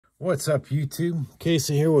What's up, YouTube?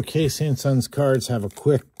 Casey here with KCandSonsCards. Have a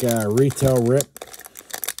quick retail rip.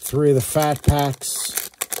 3 of the fat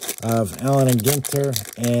packs of Allen Ginter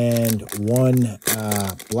and 1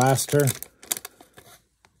 blaster.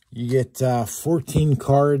 You get 14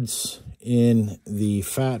 cards in the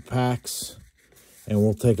fat packs, and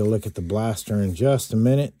we'll take a look at the blaster in just a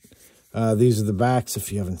minute. These are the backs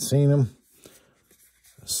if you haven't seen them.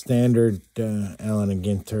 Standard Allen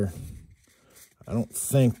Ginter. I don't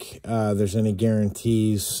think there's any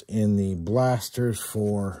guarantees in the blasters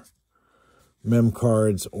for mem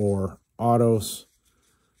cards or autos.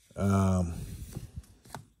 And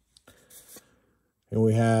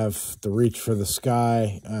we have the Reach for the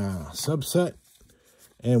Sky subset.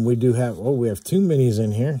 And we do have, we have 2 minis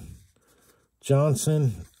in here.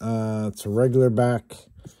 Johnson, it's a regular back.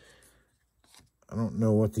 I don't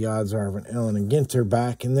know what the odds are of an Allen Ginter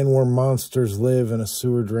back. And then Where Monsters Live in a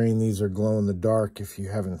Sewer Drain. These are glow in the dark if you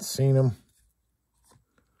haven't seen them.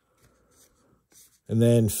 And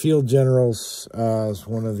then Field Generals is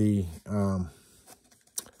one of the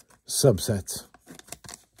subsets.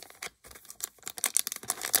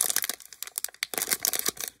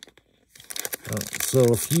 So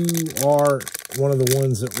if you are one of the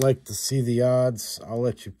ones that like to see the odds, I'll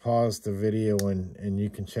let you pause the video and you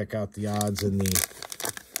can check out the odds in the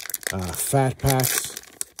fat packs.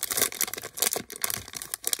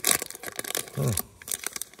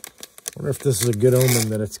 Wonder if this is a good omen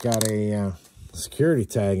that it's got a security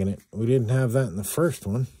tag in it. We didn't have that in the first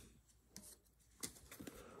one.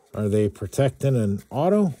 Are they protecting an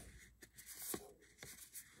auto?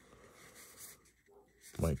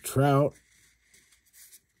 Mike Trout.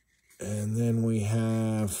 And then we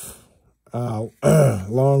have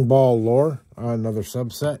Long Ball Lore, another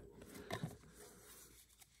subset.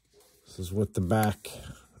 This is what the back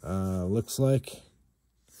looks like.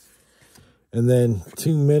 And then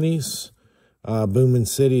 2 minis, Boomin'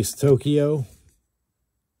 Cities Tokyo.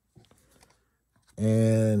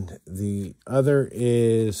 And the other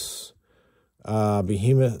is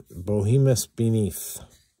Bohemus Beneath.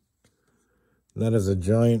 And that is a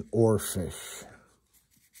giant oarfish.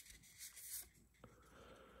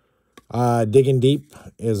 Digging Deep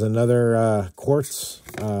is another quartz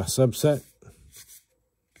subset.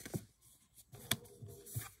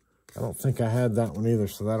 I don't think I had that one either,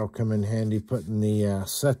 so that'll come in handy putting the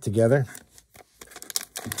set together.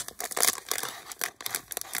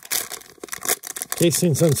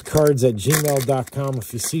 KCandSonsCards@gmail.com.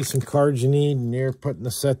 If you see some cards you need and you're putting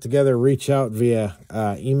the set together, reach out via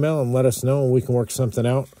email and let us know, and we can work something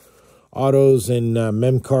out. Autos and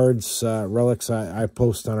mem cards, relics, I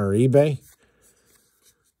post on our eBay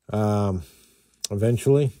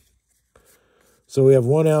eventually. So we have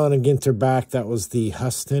 1 Allen Ginter back. That was the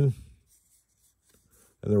Huston.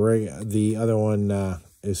 And the other one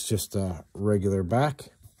is just a regular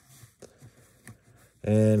back.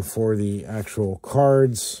 And for the actual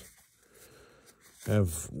cards,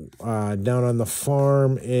 have down on the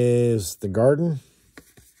farm is the Garden.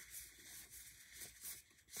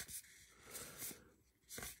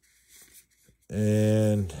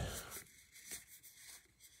 And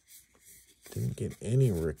didn't get any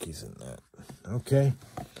rookies in that. Okay.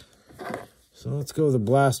 So let's go with the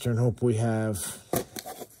blaster and hope we have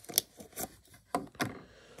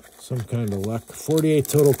some kind of luck. 48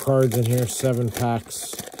 total cards in here, 7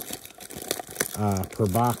 packs per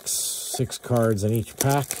box, 6 cards in each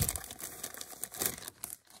pack.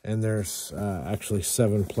 And there's actually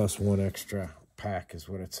 7 plus 1 extra pack is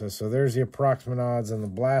what it says. So there's the approximate odds on the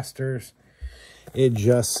blasters. It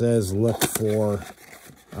just says look for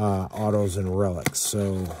autos and relics.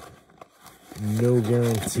 So no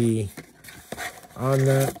guarantee on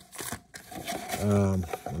that,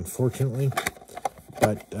 unfortunately.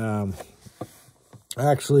 But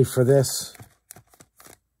actually for this,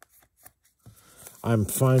 I'm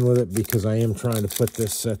fine with it because I am trying to put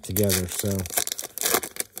this set together. So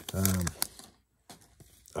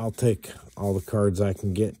I'll take all the cards I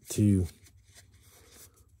can get to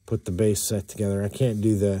put the base set together. I can't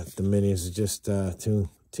do the minis. It's just too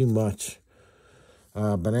much.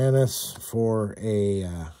 Bananas for a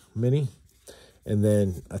mini. And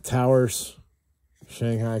then a Towers,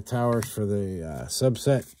 Shanghai Towers for the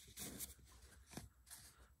subset.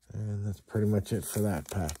 And that's pretty much it for that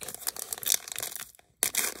pack.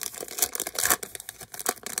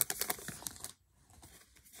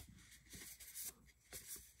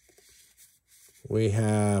 We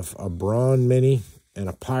have a Braun mini and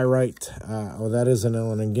a Pyrite. That is an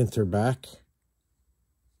Allen Ginter back.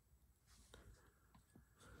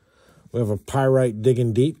 We have a Pyrite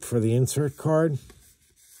Digging Deep for the insert card.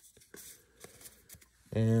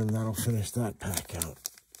 And that'll finish that pack out.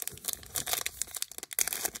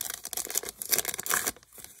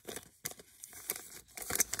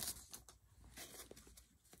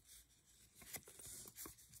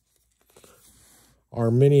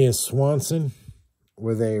 Arminius Swanson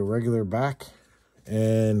with a regular back.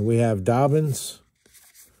 And we have Dobbins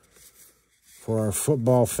for our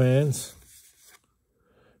football fans.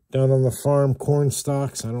 Down on the farm, corn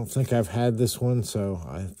stalks. I don't think I've had this one, so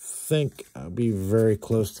I think I'll be very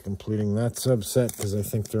close to completing that subset because I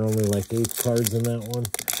think there are only like 8 cards in that one,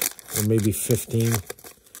 or maybe 15.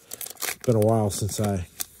 It's been a while since I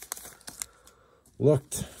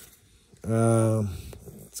looked.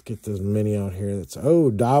 Let's get this mini out here. That's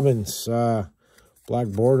Dobbins, black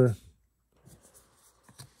border.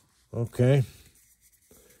 Okay.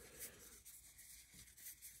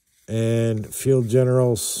 And Field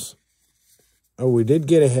Generals. Oh, we did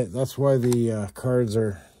get a hit. That's why the cards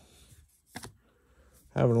are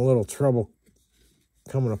having a little trouble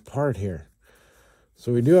coming apart here.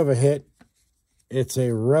 So we do have a hit. It's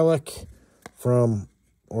a relic from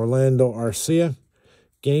Orlando Arcia.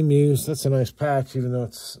 Game used. That's a nice patch, even though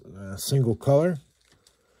it's a single color.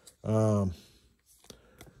 But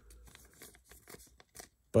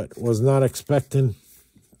was not expecting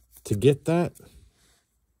to get that.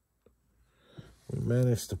 We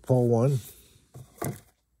managed to pull one.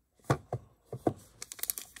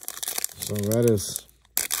 So that is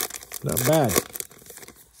not bad.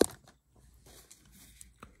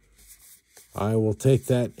 I will take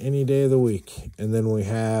that any day of the week. And then we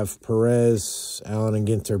have Perez, Allen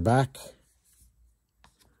Ginter back.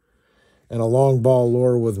 And a long ball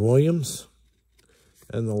lure with Williams.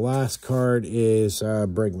 And the last card is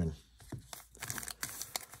Bregman. A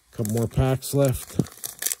couple more packs left.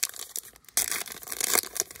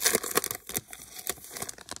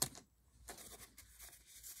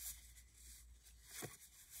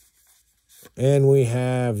 And we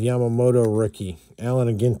have Yamamoto rookie,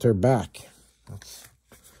 Allen Ginter back. That's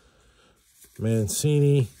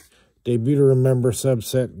Mancini, debut to remember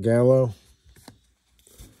subset, Gallo.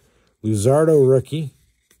 Luzardo rookie.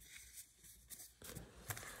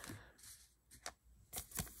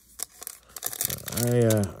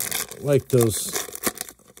 I like those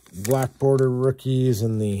black border rookies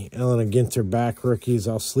and the Allen Ginter back rookies.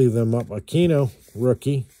 I'll sleeve them up. Aquino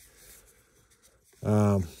rookie.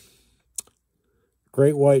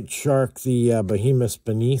 Great White Shark, the Behemoth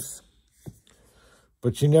Beneath.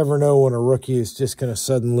 But you never know when a rookie is just going to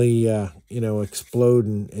suddenly, explode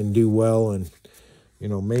and do well. And,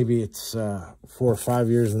 maybe it's 4 or 5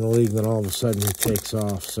 years in the league, then all of a sudden he takes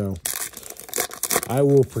off. So I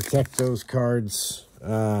will protect those cards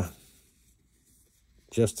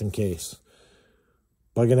just in case.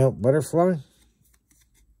 Bugging Out Butterfly.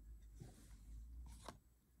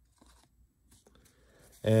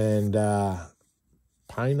 And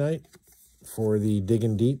Painite for the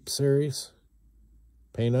Digging Deep series.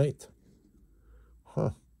 Painite. Huh.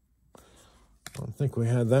 I don't think we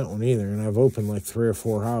had that one either. And I've opened like 3 or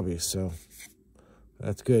 4 hobbies, so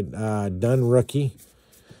that's good. Dunn rookie.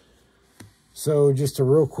 So just a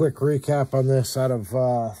real quick recap on this. Out of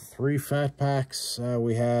 3 fat packs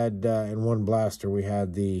we had, in 1 blaster, we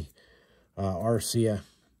had the Arcia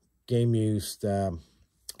game used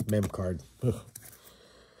mem card. Ugh.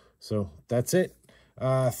 So that's it.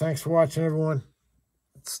 Thanks for watching, everyone.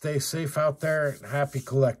 Stay safe out there and happy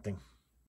collecting.